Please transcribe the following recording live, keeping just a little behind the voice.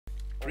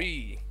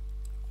3,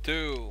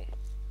 2,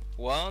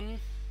 1.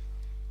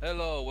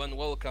 Hello and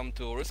welcome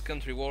to Risk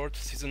and Reward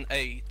Season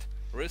 8,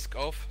 Risk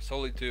of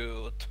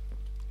Solitude.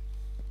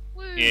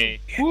 Yay.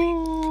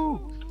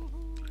 Woo!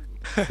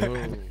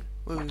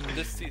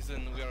 This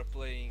season we are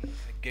playing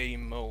a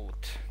game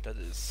mode that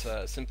is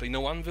simply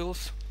no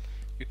anvils.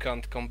 You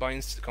can't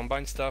combine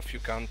stuff,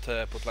 you can't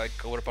put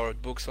like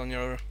overpowered books on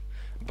your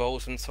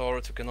bows and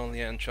swords. You can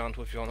only enchant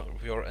with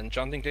your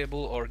enchanting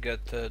table or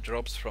get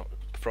drops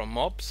from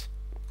mobs.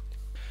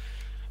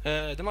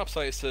 The map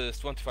size is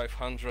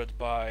 2500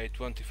 by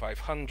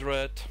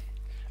 2500.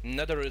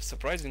 Nether is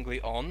surprisingly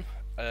on.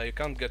 You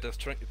can't get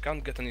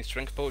any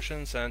strength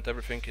potions, and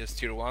everything is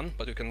tier 1,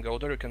 but you can go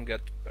there. You can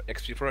get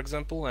XP, for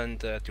example,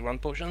 and tier 1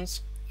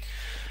 potions.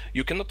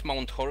 You cannot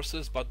mount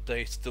horses, but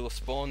they still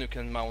spawn. You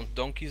can mount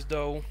donkeys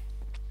though.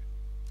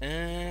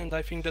 And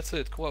I think that's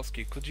it.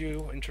 Kowalski, could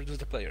you introduce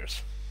the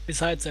players?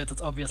 Besides that,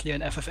 it's obviously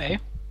an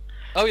FFA.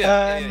 Oh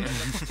yeah,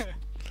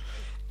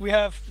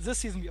 yeah. This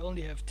season we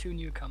only have 2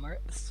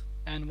 newcomers,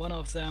 and one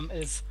of them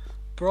is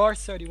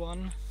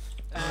Brar31,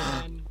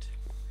 and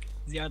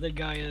the other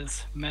guy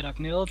is Maddock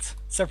Nils.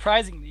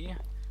 Surprisingly,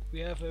 we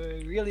have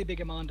a really big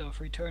amount of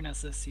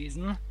returners this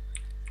season.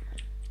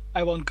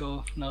 I won't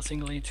go now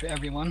singly to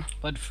everyone,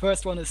 but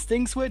first one is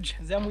Stingswitch,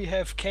 then we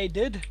have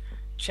K-Did,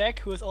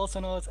 Check, who is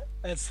also known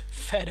as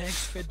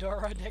FedEx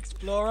Fedora the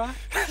Explorer.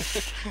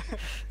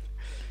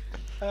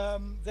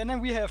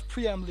 Then we have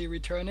Preambly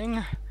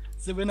returning,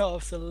 the winner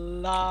of the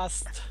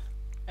last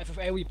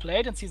FFA we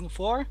played in Season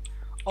 4.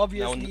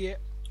 Obviously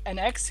an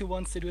X who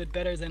wants to do it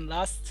better than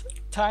last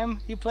time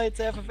he played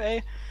the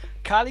FFA.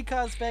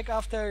 Kalika is back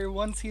after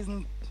 1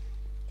 season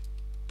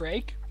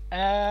break,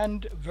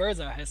 and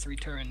Versa has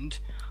returned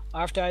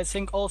after I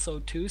think also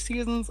 2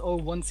 seasons or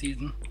 1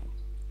 season.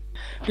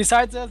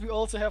 Besides that, we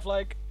also have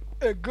like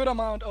a good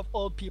amount of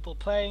old people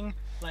playing,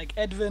 like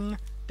Edwin,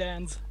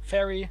 Dance,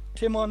 Ferry,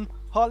 Timon,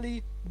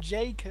 Holly,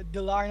 Jake,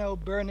 Delarno,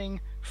 Burning,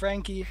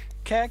 Frankie,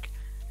 Kek,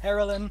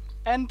 Harolyn,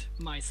 and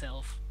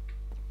myself.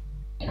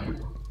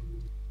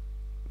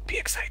 Be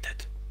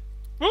excited.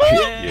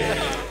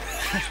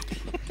 Yeah.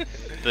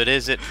 But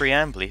is it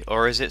Preambly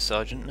or is it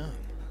Sergeant No?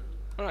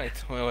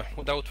 Alright, well,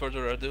 without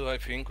further ado, I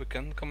think we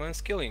can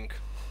commence killing.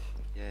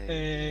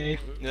 Hey.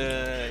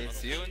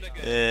 See you in the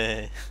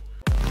game.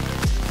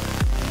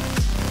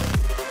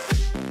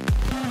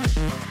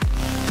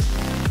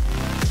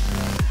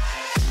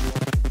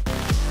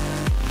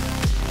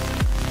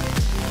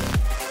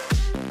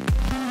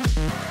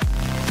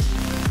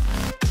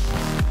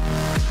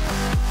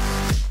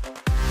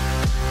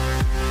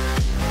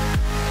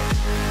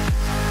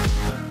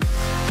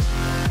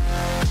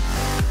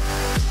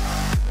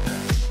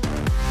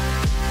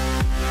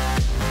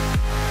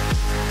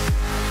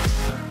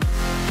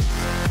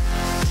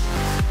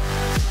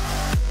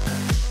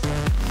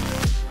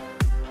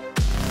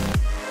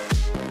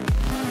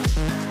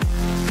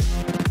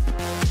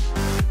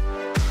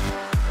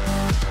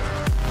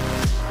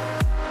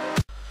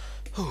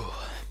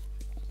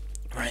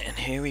 Right, and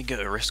here we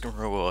go, Risk and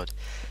Reward,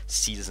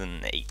 Season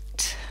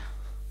 8.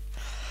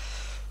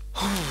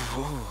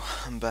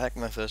 I'm back,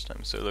 my first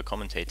time solo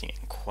commentating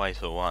in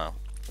quite a while.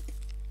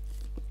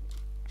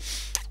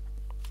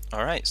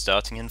 Alright,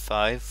 starting in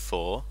 5,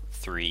 4,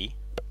 3,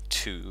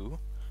 2,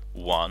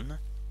 1,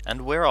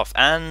 and we're off.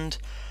 And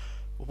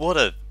what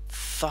a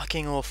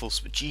fucking awful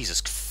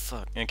Jesus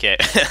fuck. Okay.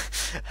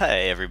 Hi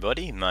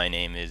everybody, my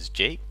name is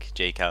Jake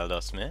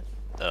Aladar Smith,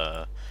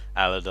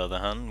 Aladar the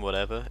Hun,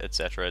 whatever,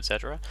 etc,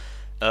 etc.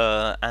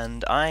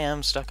 And I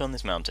am stuck on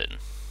this mountain.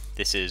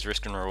 This is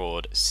Risk and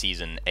Reward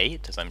Season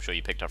 8, as I'm sure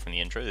you picked up from the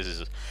intro. This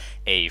is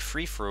a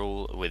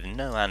free-for-all with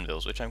no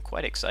anvils, which I'm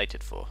quite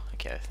excited for.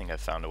 Okay, I think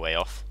I've found a way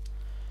off.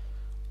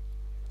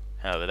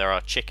 However, there are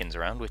chickens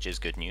around, which is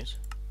good news.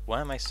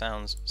 Why are my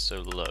sounds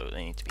so low?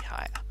 They need to be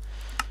higher.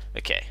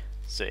 Okay,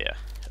 so yeah.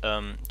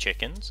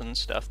 Chickens and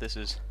stuff. This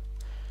is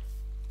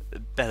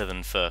better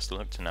than first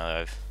look,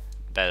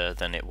 better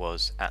than it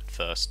was at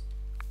first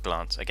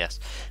glance, I guess,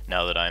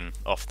 now that I'm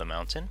off the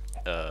mountain.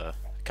 A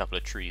couple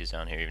of trees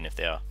down here, even if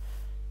they are...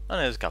 Oh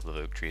no, there's a couple of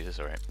oak trees,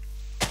 it's alright.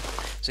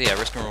 So yeah,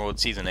 Risk and Reward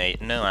Season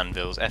 8, no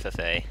anvils,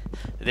 FFA.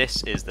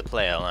 This is the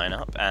player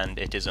lineup, and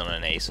it is on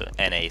an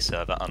NA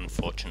server,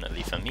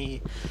 unfortunately for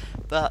me,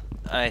 but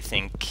I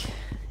think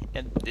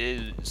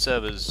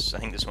servers, I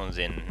think this one's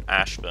in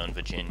Ashburn,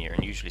 Virginia,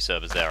 and usually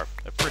servers there are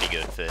pretty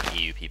good for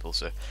EU people,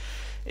 so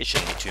it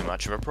shouldn't be too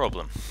much of a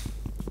problem.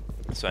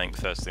 So I think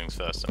first things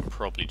first, I'm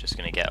probably just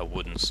going to get a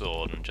wooden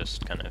sword and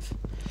just kind of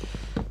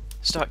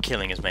start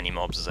killing as many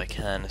mobs as I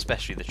can,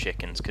 especially the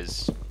chickens,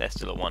 because they're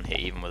still at 1 hit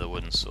even with a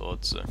wooden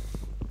sword, so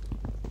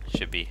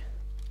should be,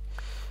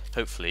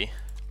 hopefully,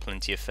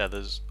 plenty of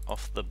feathers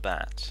off the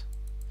bat.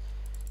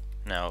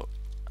 Now,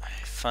 I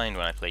find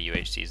when I play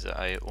UHCs that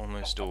I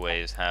almost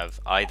always have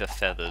either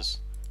feathers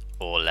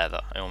or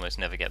leather. I almost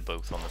never get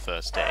both on the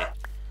first day,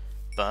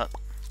 but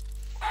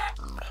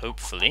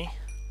hopefully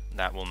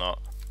that will not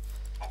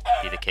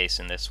be the case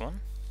in this one.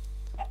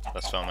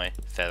 Thus far my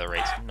feather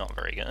rate's not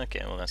very good.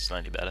 Okay, well that's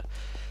slightly better.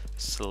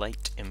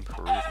 Slight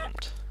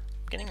improvement.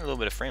 getting a little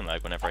bit of frame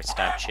lag whenever I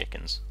stab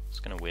chickens.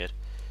 It's kind of weird.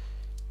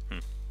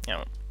 Yeah,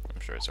 well,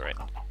 I'm sure it's alright.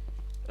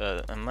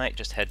 I might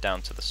just head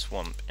down to the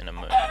swamp in a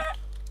moment.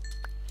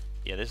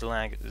 Yeah, this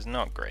lag is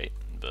not great,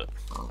 but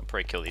I'll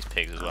probably kill these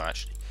pigs as well,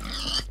 actually.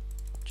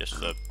 Just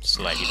for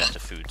slightly better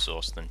food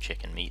source than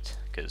chicken meat,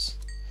 because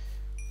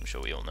I'm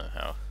sure we all know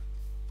how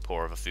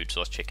poor of a food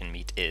source chicken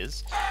meat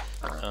is.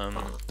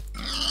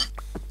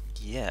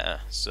 Yeah,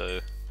 so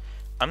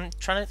I'm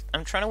trying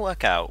to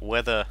work out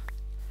whether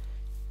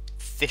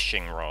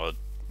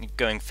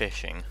going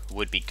fishing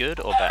would be good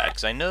or bad,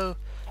 because I know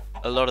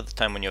a lot of the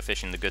time when you're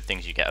fishing, the good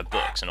things you get are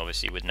books, and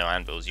obviously with no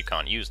anvils you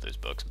can't use those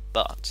books,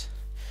 but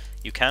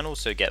you can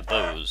also get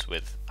bows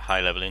with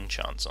high level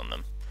enchants on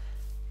them,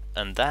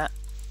 and that,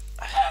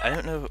 I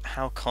don't know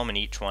how common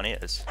each one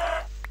is.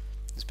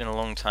 It's been a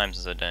long time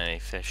since I've done any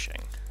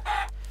fishing.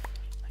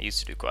 I used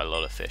to do quite a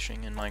lot of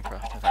fishing in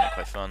Minecraft. I found it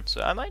quite fun,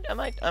 so I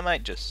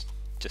might just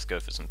go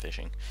for some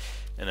fishing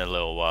in a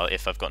little while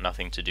if I've got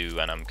nothing to do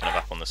and I'm kind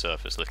of up on the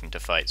surface looking to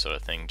fight, sort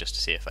of thing, just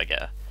to see if I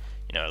get a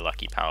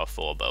lucky power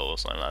 4 bow or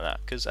something like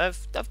that. Because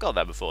I've got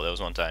that before. There was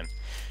one time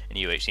in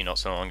UHC not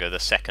so long ago, the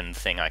second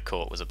thing I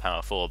caught was a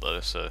power 4 bow,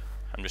 so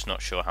I'm just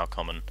not sure how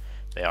common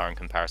they are in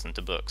comparison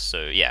to books.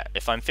 So yeah,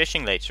 if I'm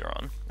fishing later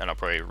on, and I'll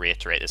probably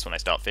reiterate this when I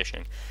start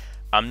fishing,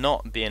 I'm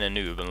not being a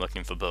noob and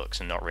looking for books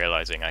and not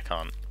realizing I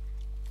can't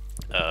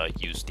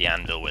use the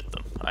anvil with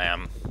them. I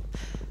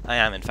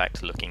am in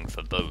fact looking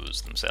for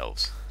bows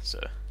themselves. So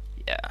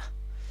yeah.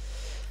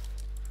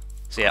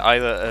 So yeah,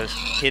 either a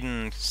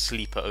hidden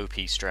sleeper OP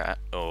strat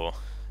or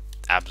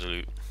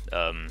absolute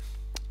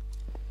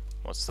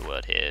what's the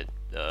word here?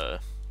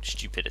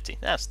 Stupidity.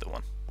 That's the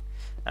one.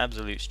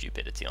 Absolute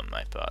stupidity on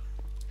my part.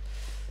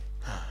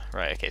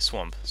 Right, okay,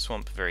 swamp.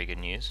 Swamp, very good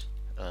news.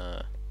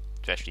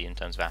 Especially in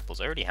terms of apples.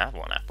 I already have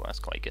one apple, that's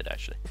quite good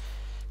actually.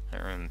 I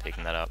don't remember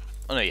picking that up.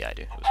 Oh no, yeah, I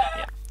do.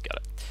 Yeah,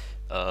 got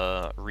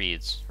it.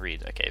 Reeds.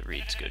 Okay,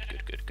 reeds, good.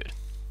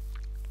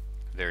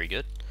 Very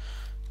good.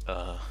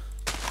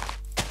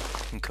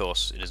 Of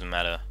course, it doesn't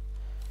matter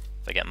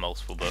if I get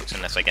multiple books,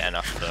 unless I get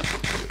enough for...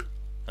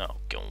 Oh,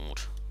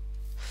 God.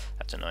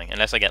 That's annoying.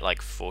 Unless I get,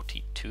 like,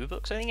 42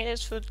 books, I think it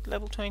is, for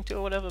level 22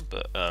 or whatever,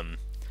 but,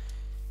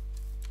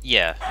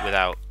 yeah,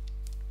 without...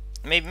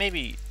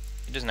 Maybe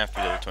it doesn't have to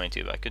be level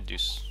 22, but I could do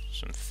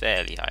some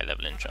fairly high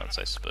level enchants,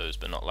 I suppose,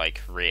 but not,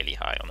 like, really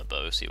high on the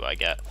bow, see what I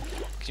get.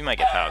 Because you might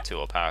get power 2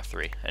 or power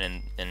 3,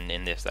 and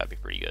in this, that'd be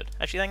pretty good.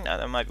 Actually, I think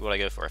that might be what I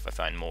go for if I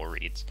find more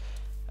reeds.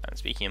 And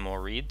speaking of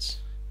more reeds...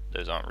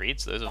 Those aren't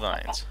reeds, those are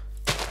vines.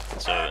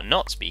 So,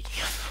 not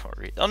speaking of more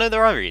reeds... Oh no,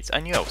 there are reeds! I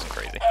knew I wasn't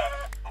crazy.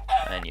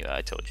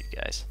 I told you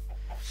guys.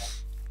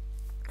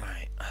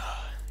 Right,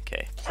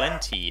 okay,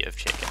 plenty of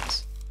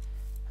chickens.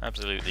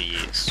 Absolutely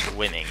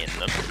swimming in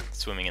them.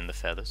 Swimming in the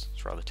feathers.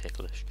 It's rather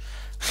ticklish.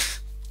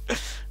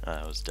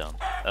 That was dumb.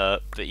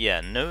 But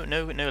yeah, no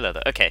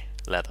leather. Okay,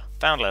 leather.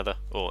 Found leather,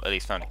 or at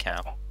least found a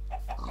cow.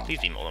 Please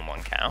be more than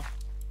one cow.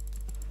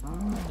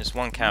 This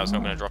one cow is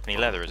not going to drop any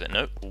leather, is it?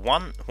 Nope.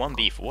 One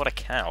beef. What a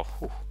cow.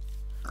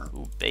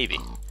 Ooh, baby.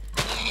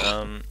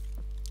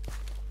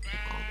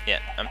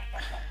 Yeah,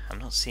 I'm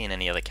not seeing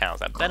any other cows.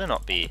 That better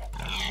not be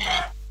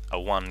a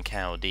one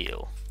cow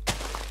deal.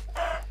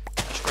 I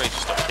should probably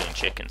just stop killing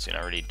chickens soon.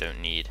 I really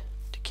don't need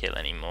to kill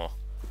any more.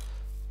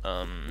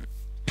 I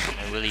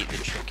will eat the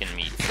chicken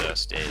meat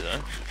first here,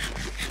 though,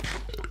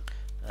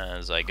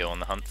 as I go on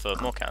the hunt for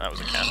more cow. That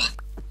was a cow.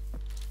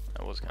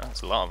 That was a cow.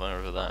 That's lava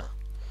over there.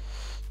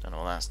 Don't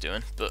know what that's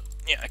doing, but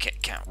yeah, okay,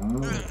 cow.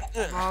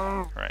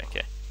 Right,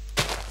 okay.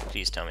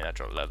 Please tell me that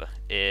dropped leather.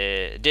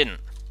 It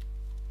didn't.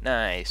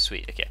 Nice,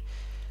 sweet, okay.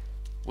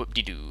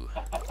 Whoop-de-doo.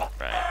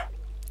 Right.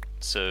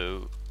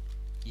 So,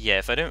 yeah,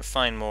 if I don't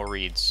find more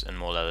reeds and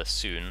more leather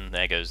soon,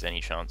 there goes any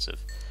chance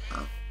of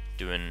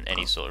doing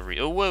any sort of reed.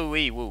 Oh, whoa,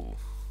 whoa.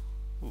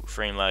 Ooh,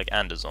 frame lag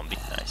and a zombie.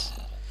 Nice.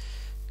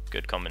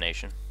 Good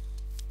combination.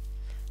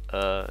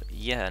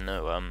 Yeah,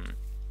 no,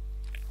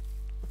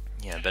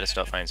 yeah, better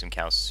start finding some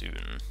cows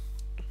soon,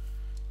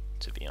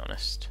 to be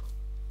honest.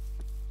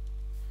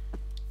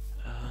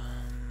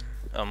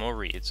 Oh, more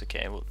reeds,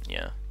 okay, well,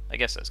 yeah, I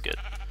guess that's good.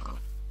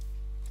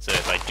 So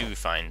if I do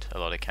find a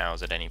lot of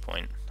cows at any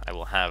point, I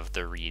will have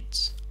the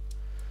reeds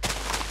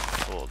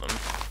for them.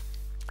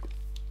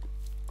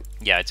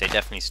 Yeah, I'd say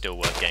definitely still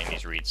worth getting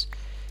these reeds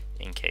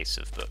in case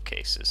of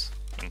bookcases.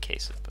 In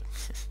case of book.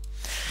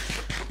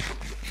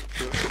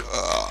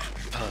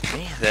 Pardon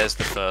me. There's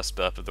the first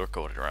burp of the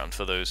recorded round.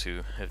 For those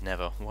who have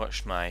never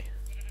watched my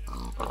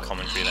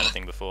commentary or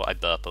anything before, I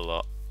burp a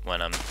lot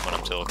when I'm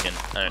talking.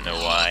 I don't know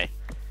why,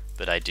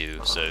 but I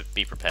do. So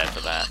be prepared for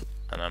that.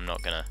 And I'm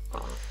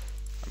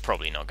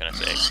probably not gonna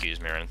say excuse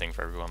me or anything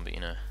for everyone, but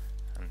you know,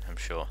 I'm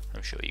sure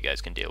you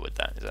guys can deal with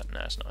that. Is that no?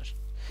 It's not.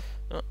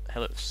 Oh,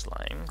 hello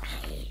slime.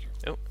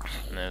 Oh,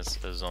 and there's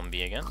a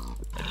zombie again.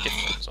 A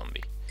different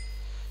zombie.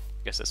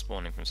 I guess they're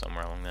spawning from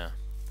somewhere along there.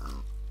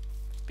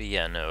 But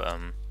yeah, no,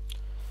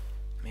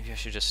 maybe I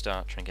should just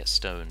start trying to get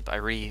stone. But I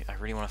really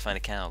want to find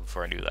a cow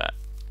before I do that.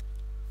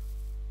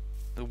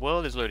 The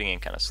world is loading in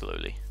kind of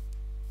slowly,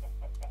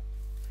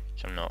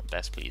 which I'm not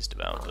best pleased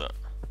about, but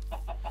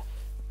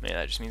Maybe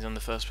that just means I'm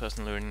the first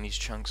person loading these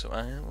chunks. So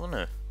well,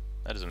 no,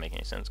 that doesn't make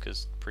any sense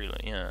because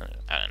yeah,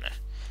 I don't know.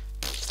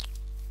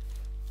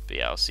 But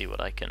yeah, I'll see what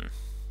I can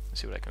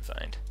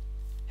find.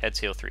 Heads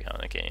heal 3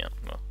 health. Okay, yeah,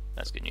 well,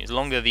 that's good news.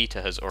 Longer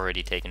Vita has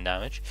already taken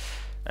damage.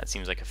 That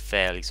seems like a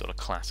fairly sort of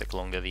classic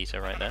Longer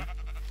Vita right there.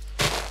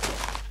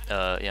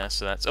 Yeah,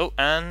 so that's... Oh,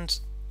 and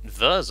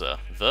Verza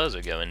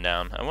going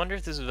down. I wonder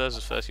if this is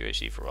Verza's first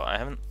UHC for a while. I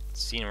haven't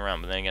seen him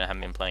around, but then again, I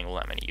haven't been playing all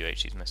that many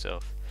UHCs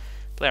myself.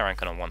 Play around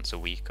kind of once a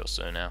week or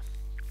so now.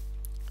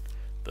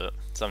 But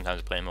sometimes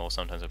I play more,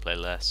 sometimes I play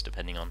less,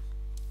 depending on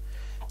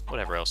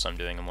whatever else I'm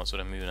doing and what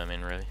sort of mood I'm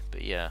in, really.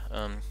 But yeah,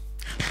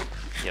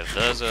 yeah,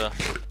 Verza,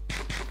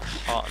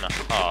 heart and a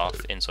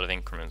half in sort of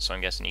increments, so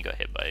I'm guessing he got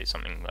hit by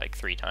something like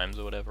 3 times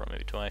or whatever, or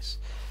maybe twice.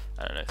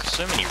 I don't know.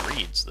 So many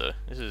reeds, though.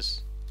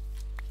 This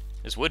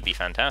would be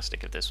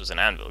fantastic if this was an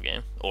anvil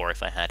game, or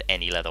if I had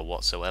any leather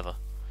whatsoever.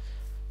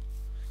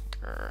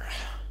 Grr.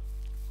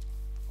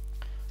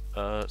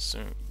 So,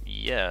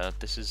 yeah,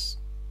 this is...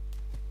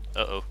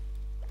 Uh-oh.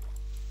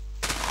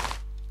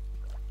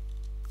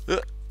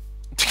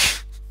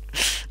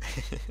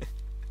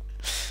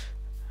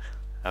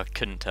 I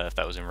couldn't tell if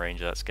that was in range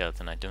of that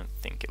skeleton. I don't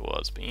think it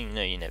was, but you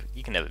know,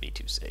 you can never be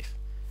too safe.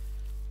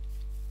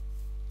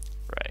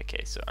 Right,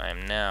 okay, so I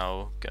am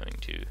now going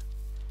to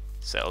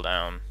settle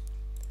down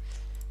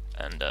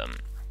and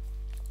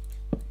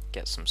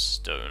get some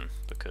stone,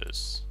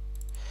 because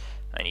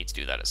I need to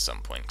do that at some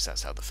point, because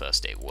that's how the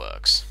first day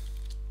works.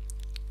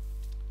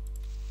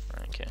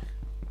 Right, okay.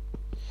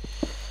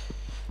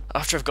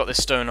 After I've got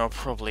this stone, I'll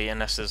probably,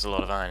 unless there's a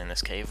lot of iron in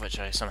this cave, which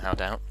I somehow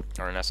doubt,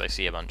 or unless I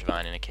see a bunch of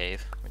iron in a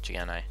cave, which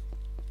again I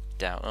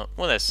doubt. Oh,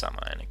 well, there's some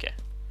iron, okay.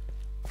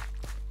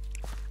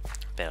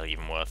 Barely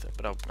even worth it,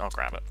 but I'll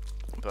grab it.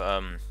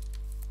 But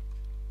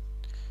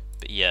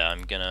yeah,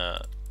 I'm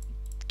gonna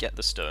get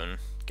the stone,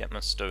 get my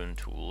stone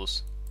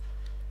tools,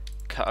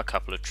 cut a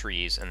couple of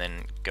trees, and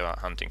then go out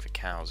hunting for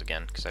cows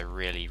again, because I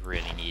really,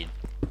 really need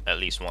at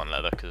least 1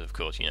 leather, because of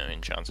course, you know,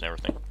 enchants and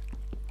everything.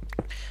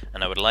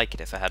 And I would like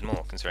it if I had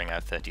more, considering I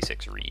have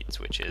 36 reeds,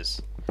 which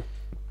is,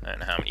 I don't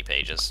know how many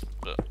pages,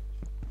 but...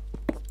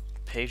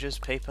 Pages?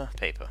 Paper?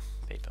 Paper.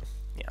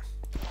 Yeah,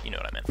 you know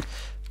what I meant.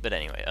 But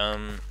anyway, how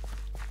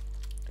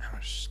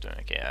much stone?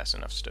 Okay, that's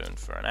enough stone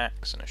for an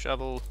axe and a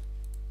shovel.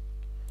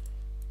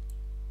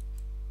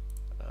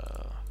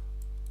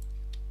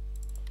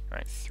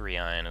 Right, 3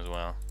 iron as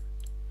well.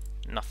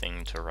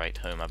 Nothing to write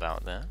home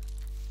about there.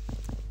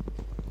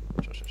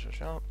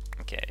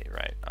 Okay,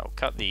 right, I'll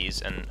cut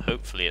these and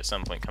hopefully at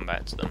some point come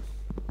back to them.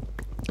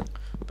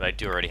 But I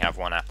do already have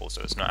 1 apple,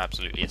 so it's not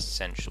absolutely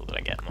essential that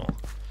I get more.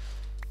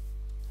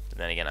 But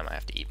then again, I might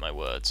have to eat my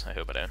words. I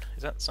hope I don't.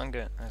 Is that sun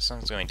going? That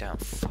sun's going down.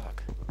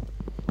 Fuck.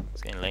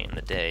 It's getting late in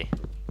the day.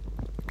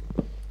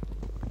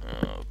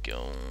 Oh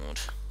god.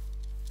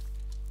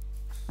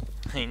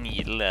 I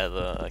need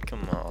leather.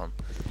 Come on.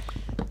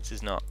 This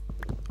is not.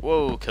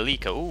 Whoa,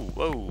 Kalika. Ooh,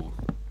 whoa.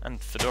 And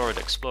Fedora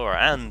the Explorer,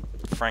 and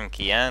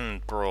Frankie,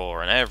 and Braw,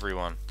 and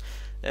everyone.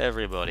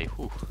 Everybody.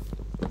 Whew.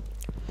 Well,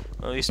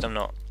 at least I'm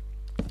not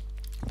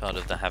part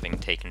of the having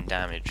taken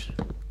damage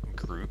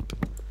group,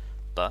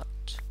 but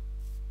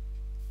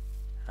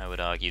I would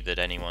argue that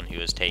anyone who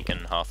has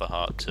taken half a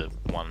heart to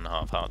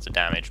 1.5 hearts of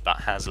damage,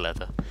 but has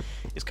leather,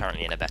 is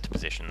currently in a better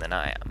position than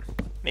I am.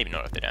 Maybe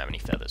not if they don't have any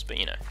feathers, but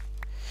you know.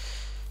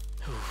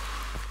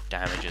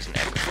 Damage isn't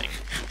everything.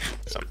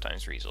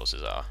 Sometimes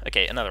resources are.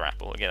 Okay, another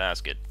apple. Okay,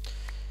 that's good.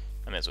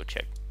 I may as well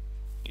check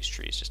these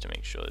trees just to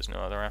make sure there's no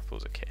other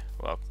apples. Okay,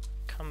 well, I'll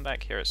come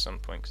back here at some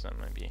point, because that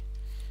might be...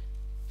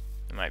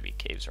 There might be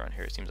caves around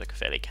here. It seems like a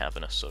fairly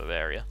cavernous sort of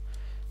area.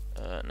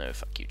 No,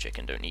 fuck you,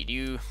 chicken. Don't need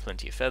you.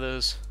 Plenty of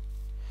feathers.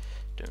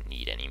 Don't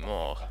need any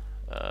more.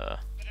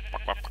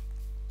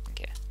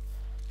 Okay.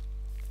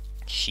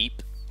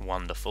 Sheep.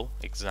 Wonderful.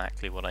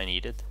 Exactly what I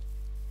needed.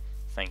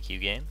 Thank you,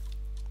 game.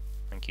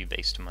 Thank you,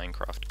 base to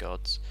Minecraft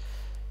gods.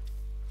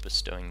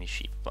 Bestowing these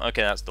sheep.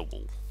 Okay, that's the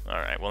wool.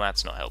 Alright, well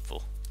that's not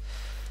helpful.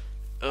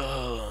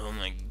 Oh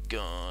my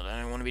god, I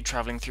don't want to be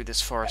travelling through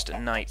this forest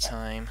at night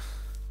time.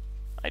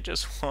 I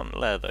just want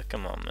leather,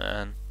 come on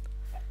man.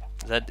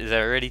 Is that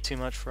already too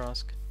much for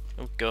ask?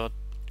 Oh god.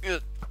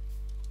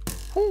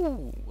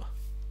 Whoo!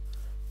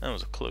 That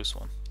was a close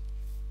one.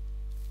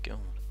 God.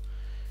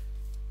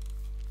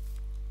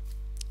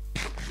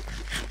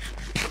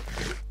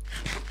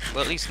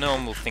 Well, at least no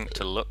one will think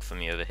to look for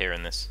me over here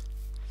in this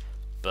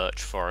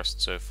birch forest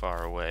so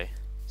far away.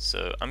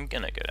 So I'm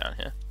gonna go down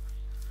here,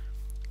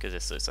 because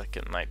this looks like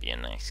it might be a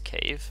nice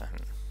cave. I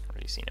haven't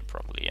really seen it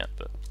properly yet,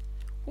 but...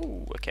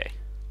 Ooh, okay.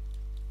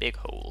 Big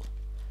hole.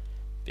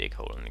 Big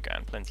hole in the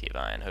ground. Plenty of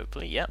iron,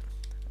 hopefully. Yep.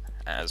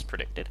 As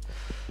predicted.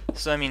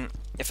 So, I mean,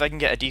 if I can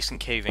get a decent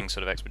caving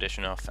sort of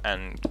expedition off,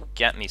 and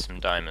get me some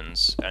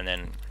diamonds, and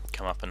then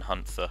come up and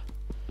hunt for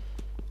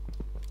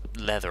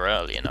leather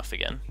early enough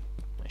again,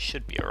 I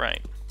should be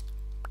alright.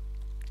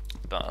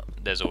 But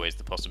there's always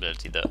the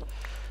possibility that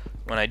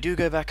when I do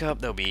go back up,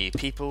 there'll be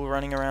people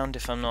running around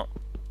if I'm not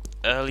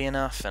early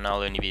enough, and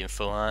I'll only be in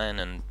full iron,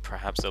 and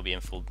perhaps they'll be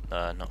in full,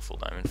 not full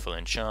diamond, full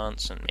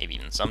enchants, and maybe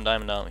even some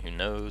diamond armor, who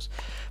knows.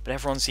 But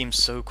everyone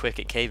seems so quick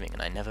at caving,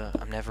 and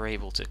I'm never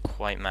able to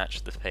quite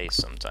match the pace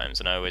sometimes,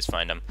 and I always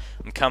find I'm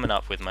coming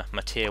up with my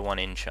tier 1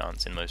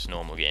 enchants in most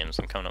normal games.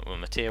 I'm coming up with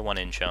my tier 1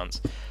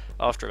 enchants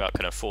after about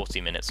kind of 40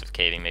 minutes of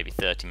caving, maybe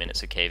 30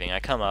 minutes of caving. I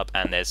come up,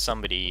 and there's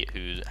somebody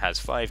who has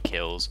 5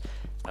 kills,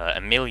 a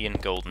million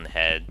golden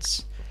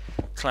heads.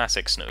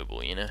 Classic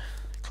snowball, you know?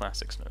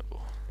 Classic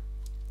snowball.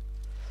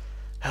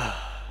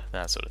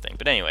 That sort of thing.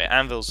 But anyway,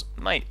 anvils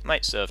might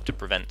serve to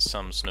prevent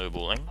some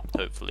snowballing,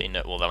 hopefully.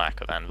 No, well, the lack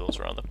of anvils,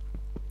 rather.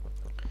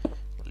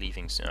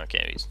 Leaving...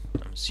 Okay,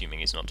 I'm assuming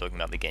he's not talking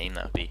about the game.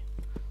 That would be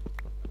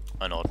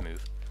an odd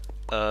move.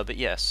 But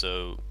yeah,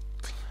 so...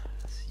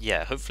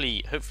 Yeah,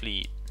 hopefully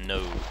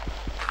no...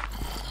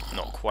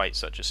 Not quite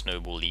such a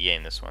snowball-y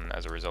game, this one,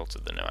 as a result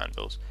of the no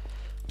anvils.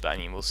 But I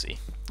mean, we'll see.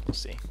 We'll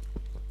see.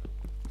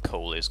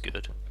 Coal is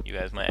good. You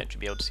guys might actually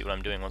be able to see what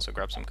I'm doing once I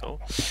grab some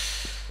coal.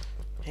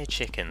 Hey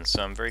chickens,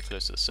 so I'm very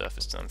close to the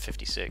surface. I'm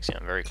 56, yeah,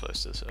 I'm very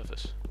close to the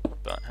surface.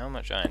 But how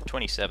much iron?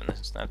 27,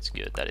 that's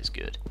good, that is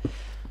good.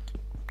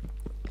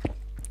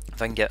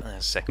 If I can get a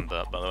second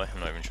burp, by the way, I'm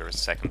not even sure if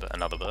it's a second, but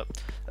another burp.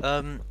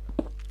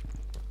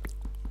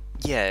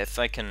 Yeah, if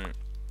I can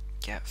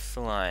get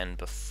full iron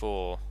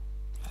before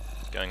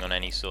going on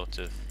any sort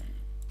of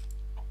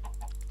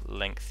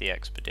lengthy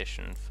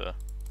expedition for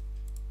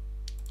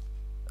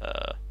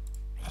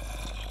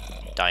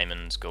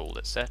diamonds, gold,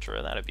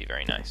 etc., that'd be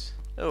very nice.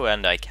 Oh,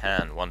 and I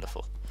can.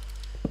 Wonderful.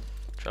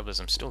 Trouble is,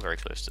 I'm still very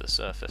close to the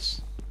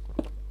surface.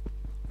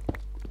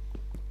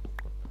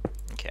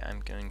 Okay, what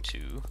I'm going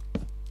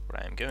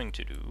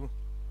to do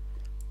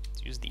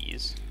is use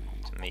these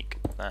to make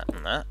that,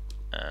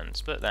 and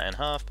split that in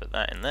half, put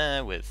that in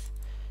there with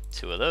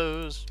 2 of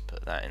those,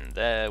 put that in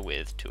there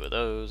with 2 of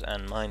those,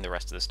 and mine the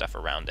rest of the stuff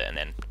around it, and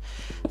then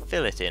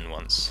fill it in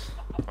once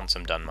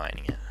I'm done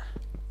mining it.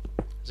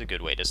 It's a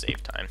good way to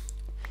save time.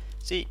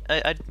 See,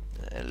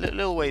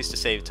 little ways to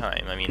save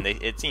time. I mean,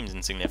 it seems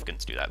insignificant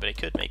to do that, but it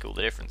could make all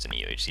the difference in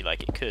UHC.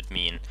 Like, it could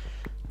mean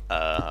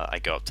I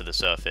go up to the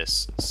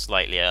surface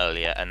slightly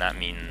earlier, and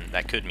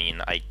that could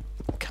mean I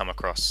come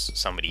across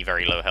somebody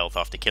very low health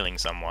after killing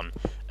someone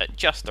at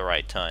just the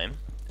right time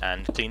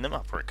and clean them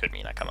up. Or it could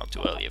mean I come up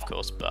too early, of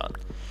course, but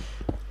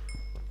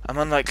I'm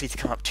unlikely to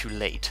come up too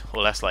late,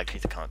 or less likely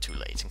to come up too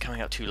late. And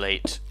coming up too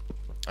late,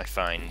 I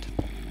find,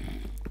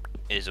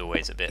 is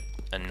always a bit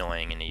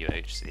annoying in a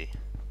UHC.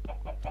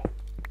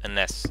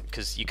 Unless,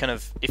 because you kind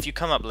of, if you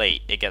come up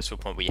late, it gets to a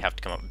point where you have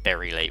to come up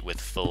very late with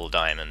full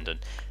diamond and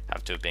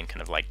have to have been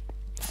kind of like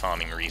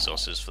farming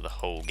resources for the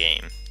whole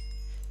game.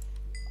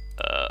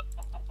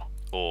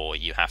 Or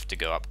you have to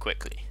go up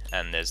quickly,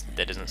 and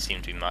there doesn't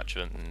seem to be much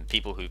of them.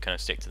 People who kind of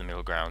stick to the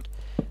middle ground,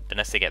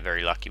 unless they get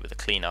very lucky with a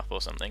cleanup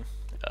or something,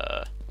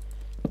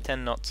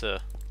 tend not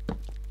to...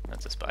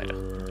 That's a spider.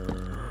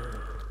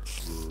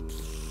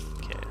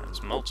 Okay,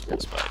 that's multiple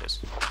spiders.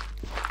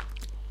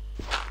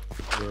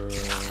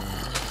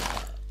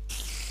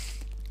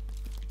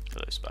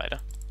 Hello, spider.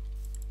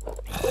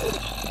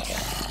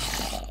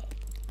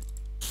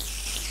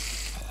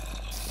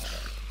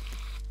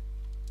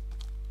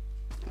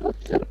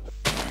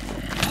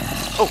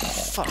 Oh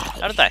fuck!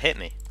 How did that hit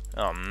me?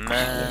 Oh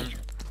man,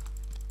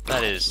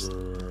 that's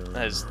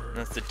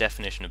the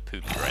definition of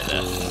poopy right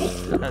there.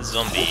 That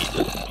zombie,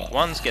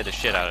 1 scared the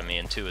shit out of me,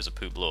 and 2 is a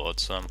poop lord,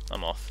 so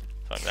I'm off.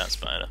 Fuck that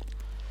spider.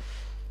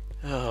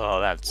 Oh,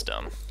 that's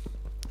dumb.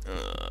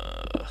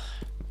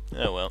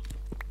 Oh well.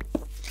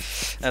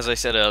 As I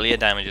said earlier,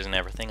 damage isn't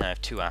everything. I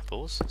have 2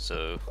 apples,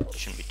 so it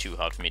shouldn't be too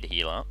hard for me to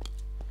heal up.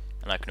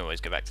 And I can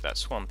always go back to that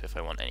swamp if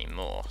I want any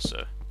more,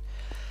 so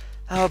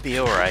I'll be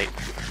alright,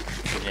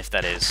 even if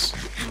that is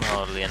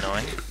mildly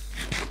annoying.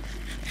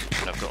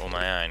 And I've got all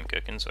my iron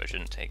cooking, so I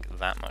shouldn't take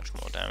that much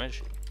more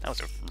damage. That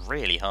was a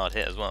really hard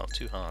hit as well,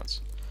 2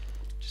 hearts.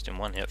 Just in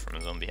 1 hit from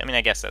a zombie. I mean,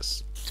 I guess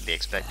that's to be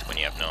expected when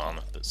you have no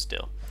armor, but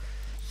still.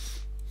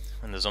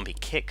 When the zombie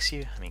kicks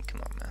you, I mean,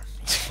 come on, man.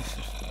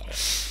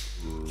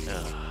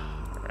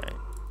 Alright.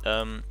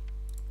 So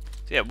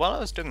yeah, while I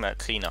was talking about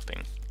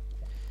cleanupping,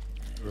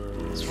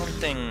 there's one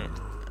thing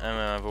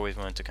I've always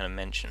wanted to kind of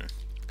mention.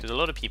 Because a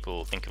lot of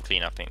people think of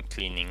cleanupping,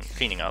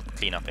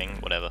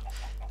 whatever,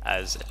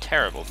 as a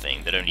terrible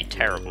thing that only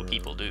terrible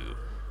people do.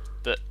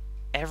 But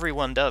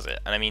everyone does it.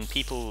 And I mean,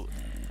 people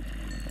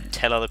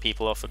tell other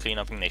people off for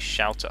cleanupping, they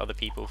shout at other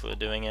people for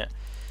doing it,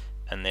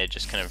 and they're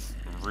just kind of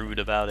rude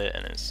about it,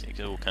 and it's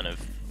all kind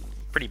of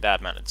pretty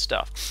bad-mannered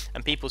stuff.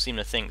 And people seem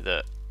to think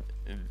that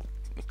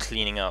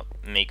cleaning up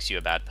makes you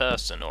a bad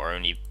person, or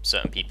only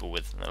certain people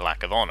with a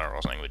lack of honor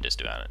or something would just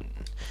do it.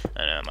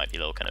 I know it might be a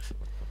little kind of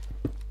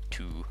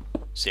too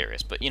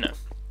serious, but you know,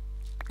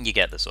 you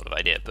get the sort of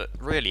idea. But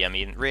really, I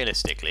mean,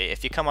 realistically,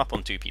 if you come up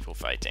on 2 people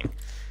fighting,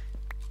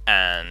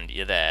 and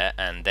you're there,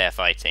 and they're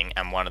fighting,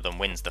 and one of them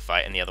wins the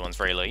fight, and the other one's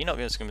very low, you're not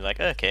just going to be like,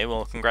 okay,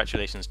 well,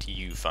 congratulations to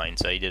you, fine,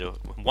 so you did a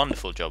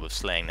wonderful job of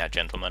slaying that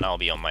gentleman, I'll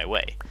be on my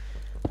way.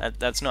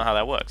 That's not how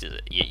that works, is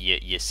it?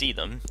 You see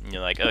them, and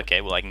you're like, okay,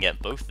 well, I can get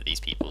both of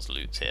these people's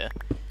loots here,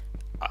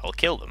 I'll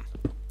kill them.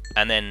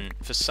 And then,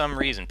 for some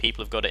reason,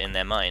 people have got it in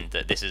their mind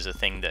that this is a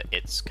thing that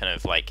it's kind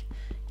of like,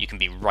 you can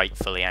be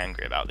rightfully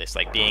angry about this,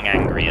 like being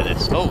angry at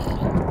this. Oh,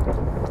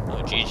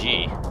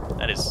 GG.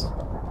 That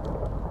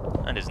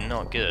is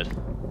not good.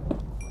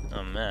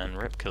 Oh man,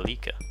 rip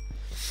Kalika.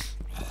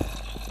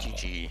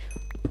 GG.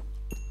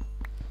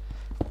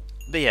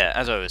 But yeah,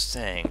 as I was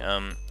saying,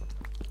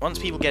 once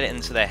people get it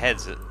into their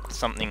heads that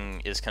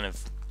something is kind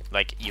of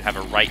like you have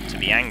a right to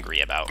be angry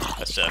about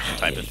a certain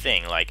type of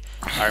thing, like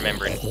I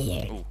remember in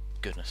ooh,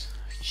 goodness.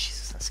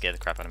 Jesus, that scared the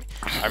crap out of me.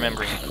 I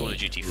remember in Call of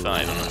Duty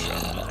 5, I'm not sure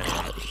if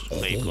anyone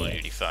played Call of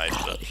Duty 5,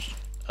 but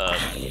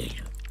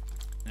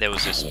there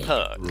was this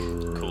perk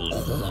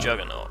called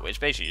Juggernaut,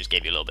 which basically just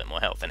gave you a little bit more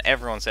health, and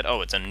everyone said,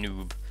 oh, it's a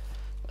noob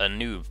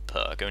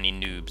perk, only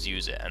noobs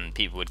use it, and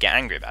people would get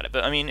angry about it.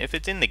 But I mean, if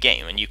it's in the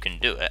game and you can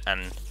do it,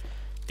 and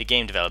the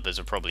game developers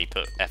have probably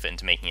put effort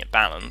into making it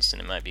balanced,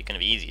 and it might be going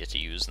to be easier to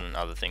use than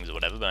other things or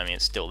whatever, but I mean,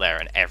 it's still there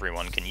and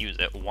everyone can use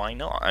it, why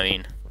not? I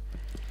mean,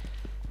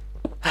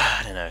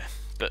 I don't know.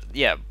 But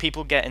yeah,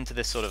 people get into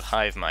this sort of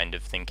hive mind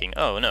of thinking,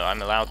 oh no,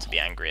 I'm allowed to be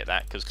angry at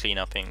that because cleaning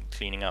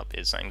up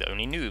is something that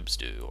only noobs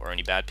do, or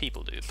only bad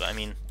people do. But I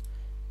mean,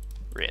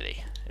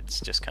 really,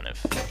 it's just kind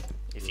of,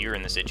 if you're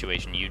in the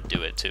situation, you'd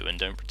do it too, and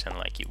don't pretend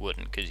like you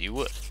wouldn't, because you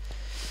would.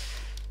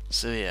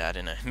 So yeah, I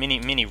don't know,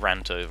 mini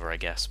rant over, I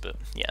guess, but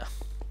yeah,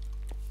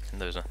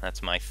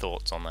 that's my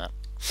thoughts on that.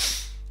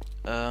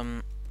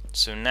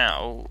 So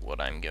now,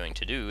 what I'm going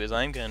to do is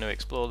I'm going to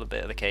explore the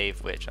bit of the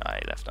cave which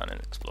I left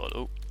unexplored.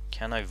 Oh,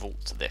 can I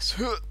vault this?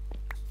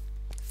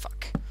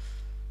 Fuck.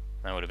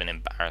 That would have been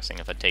embarrassing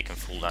if I'd taken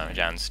full damage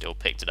and still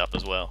picked it up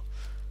as well.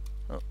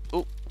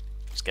 Oh,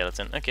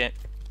 skeleton, okay.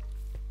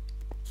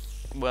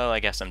 Well,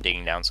 I guess I'm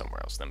digging down somewhere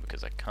else then,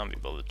 because I can't be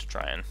bothered to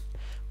try and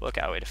work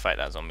out a way to fight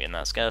that zombie and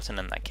that skeleton,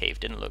 and that cave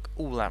didn't look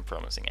all that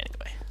promising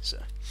anyway. So,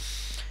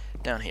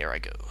 down here I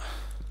go.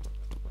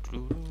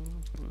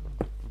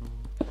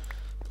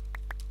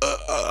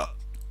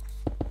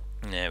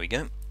 There we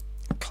go.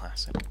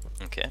 Classic.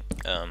 Okay.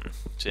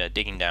 So yeah,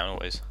 digging down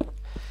always.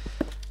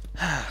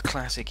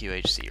 Classic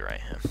UHC right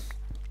here.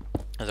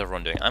 How's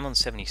everyone doing? I'm on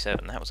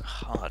 77. That was a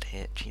hard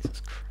hit.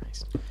 Jesus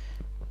Christ.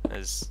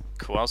 There's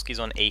Kowalski's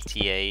on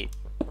 88.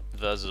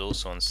 Vuz is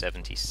also on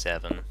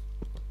 77.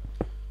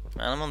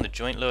 Man, I'm on the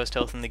joint lowest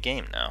health in the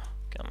game now.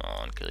 Come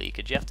on, Kali.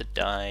 Could you have to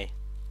die?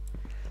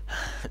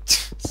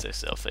 So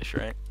selfish,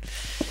 right?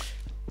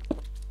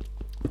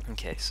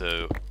 Okay,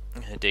 so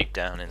I'm going to dig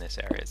down in this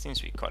area. It seems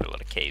to be quite a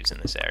lot of caves in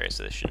this area,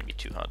 so this shouldn't be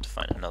too hard to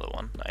find another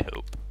one, I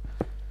hope.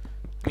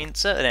 I mean,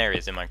 certain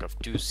areas in Minecraft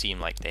do seem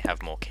like they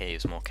have more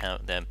caves,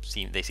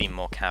 they seem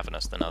more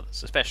cavernous than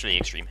others, especially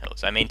Extreme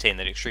Hills. I maintain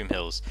that Extreme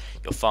Hills,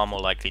 you're far more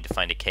likely to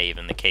find a cave,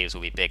 and the caves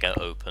will be bigger,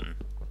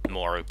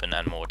 more open,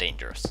 and more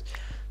dangerous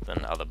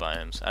than other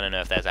biomes. I don't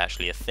know if that's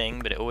actually a thing,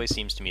 but it always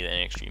seems to me that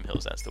in Extreme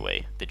Hills that's the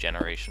way the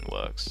generation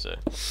works, so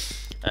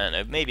I don't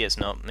know, maybe it's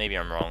not, maybe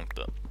I'm wrong,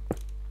 but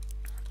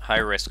high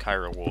risk, high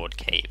reward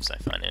caves I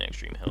find in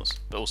Extreme Hills.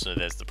 But also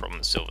there's the problem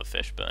with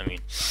silverfish, but I mean,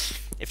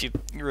 if you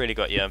really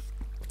got your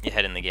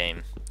head in the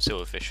game,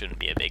 silverfish shouldn't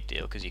be a big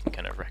deal, because you can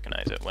kind of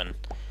recognize it when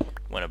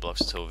a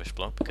block's a silverfish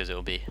block, because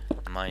it'll be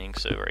mining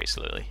so very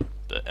slowly.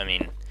 But I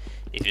mean,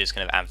 if you're just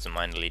kind of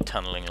absentmindedly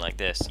tunneling like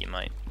this, it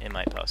might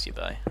pass you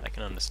by. I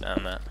can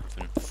understand that. I've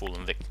been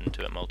fallen victim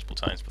to it multiple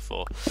times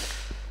before.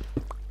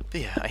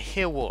 But yeah, I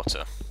hear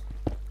water.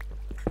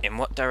 In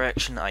what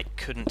direction, I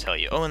couldn't tell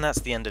you. Oh, and that's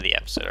the end of the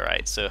episode,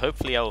 alright? So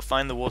hopefully I will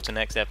find the water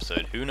next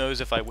episode. Who knows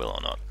if I will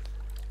or not.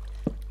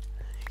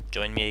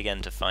 Join me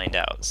again to find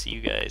out. See you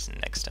guys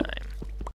next time.